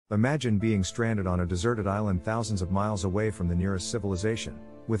Imagine being stranded on a deserted island thousands of miles away from the nearest civilization,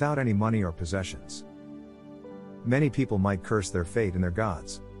 without any money or possessions. Many people might curse their fate and their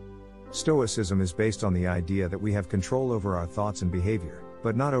gods. Stoicism is based on the idea that we have control over our thoughts and behavior,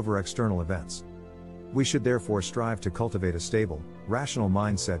 but not over external events. We should therefore strive to cultivate a stable, rational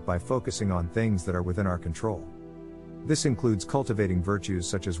mindset by focusing on things that are within our control. This includes cultivating virtues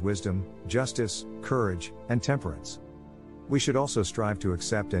such as wisdom, justice, courage, and temperance. We should also strive to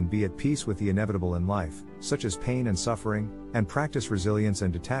accept and be at peace with the inevitable in life, such as pain and suffering, and practice resilience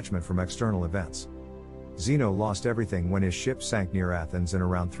and detachment from external events. Zeno lost everything when his ship sank near Athens in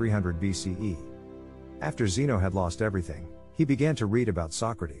around 300 BCE. After Zeno had lost everything, he began to read about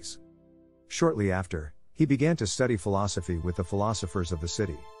Socrates. Shortly after, he began to study philosophy with the philosophers of the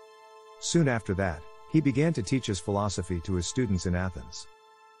city. Soon after that, he began to teach his philosophy to his students in Athens.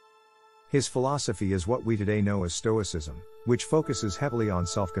 His philosophy is what we today know as Stoicism, which focuses heavily on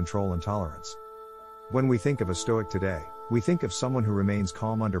self-control and tolerance. When we think of a Stoic today, we think of someone who remains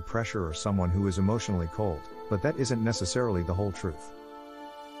calm under pressure or someone who is emotionally cold, but that isn't necessarily the whole truth.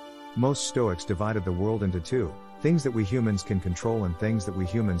 Most Stoics divided the world into two: things that we humans can control and things that we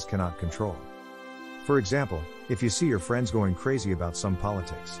humans cannot control. For example, if you see your friends going crazy about some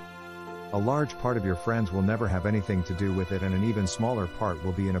politics, a large part of your friends will never have anything to do with it, and an even smaller part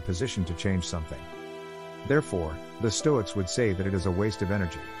will be in a position to change something. Therefore, the Stoics would say that it is a waste of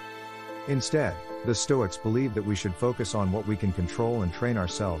energy. Instead, the Stoics believe that we should focus on what we can control and train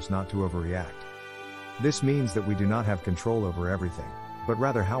ourselves not to overreact. This means that we do not have control over everything, but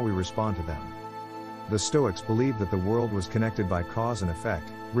rather how we respond to them. The Stoics believed that the world was connected by cause and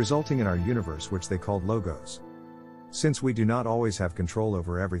effect, resulting in our universe, which they called logos. Since we do not always have control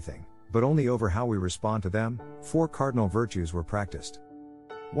over everything, but only over how we respond to them, 4 cardinal virtues were practiced.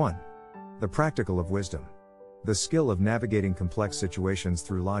 1. The practical of wisdom. The skill of navigating complex situations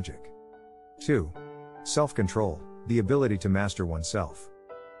through logic. 2. Self-control, the ability to master oneself.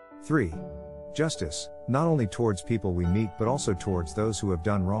 3. Justice, not only towards people we meet but also towards those who have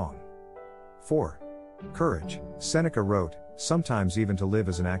done wrong. 4. Courage. Seneca wrote, "Sometimes even to live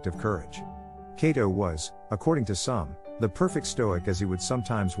is an act of courage." Cato was, according to some, the perfect Stoic, as he would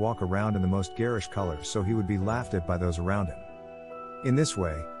sometimes walk around in the most garish colors so he would be laughed at by those around him. In this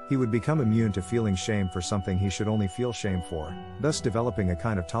way, he would become immune to feeling shame for something he should only feel shame for, thus developing a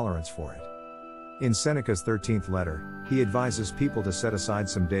kind of tolerance for it. In Seneca's 13th letter, he advises people to set aside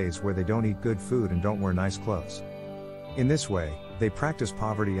some days where they don't eat good food and don't wear nice clothes. In this way, they practice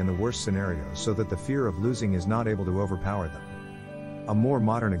poverty and the worst scenarios so that the fear of losing is not able to overpower them. A more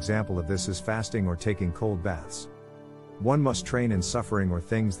modern example of this is fasting or taking cold baths. One must train in suffering or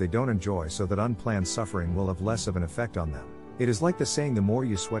things they don't enjoy so that unplanned suffering will have less of an effect on them. It is like the saying, the more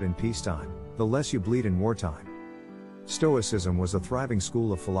you sweat in peacetime, the less you bleed in wartime. Stoicism was a thriving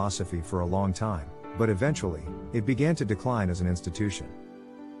school of philosophy for a long time, but eventually, it began to decline as an institution.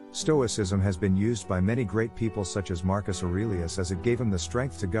 Stoicism has been used by many great people such as Marcus Aurelius, as it gave him the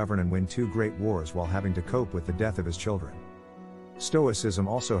strength to govern and win 2 great wars while having to cope with the death of his children. Stoicism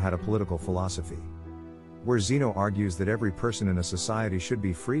also had a political philosophy, where Zeno argues that every person in a society should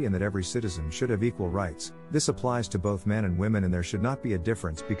be free and that every citizen should have equal rights. This applies to both men and women, and there should not be a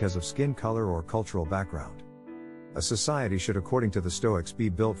difference because of skin color or cultural background. A society should, according to the Stoics, be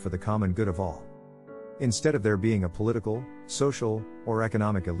built for the common good of all, instead of there being a political, social, or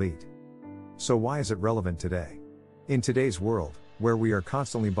economic elite. So why is it relevant today? In today's world, where we are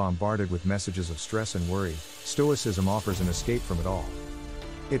constantly bombarded with messages of stress and worry, Stoicism offers an escape from it all.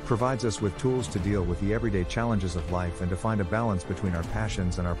 It provides us with tools to deal with the everyday challenges of life and to find a balance between our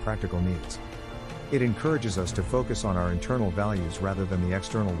passions and our practical needs. It encourages us to focus on our internal values rather than the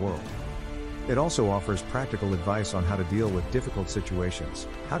external world. It also offers practical advice on how to deal with difficult situations,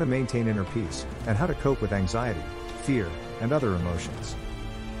 how to maintain inner peace, and how to cope with anxiety, fear, and other emotions.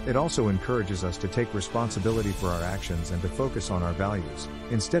 It also encourages us to take responsibility for our actions and to focus on our values,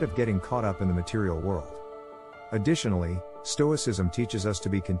 instead of getting caught up in the material world. Additionally, Stoicism teaches us to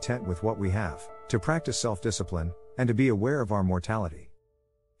be content with what we have, to practice self-discipline, and to be aware of our mortality.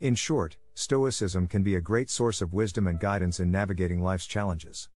 In short, Stoicism can be a great source of wisdom and guidance in navigating life's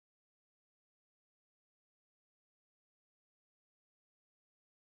challenges.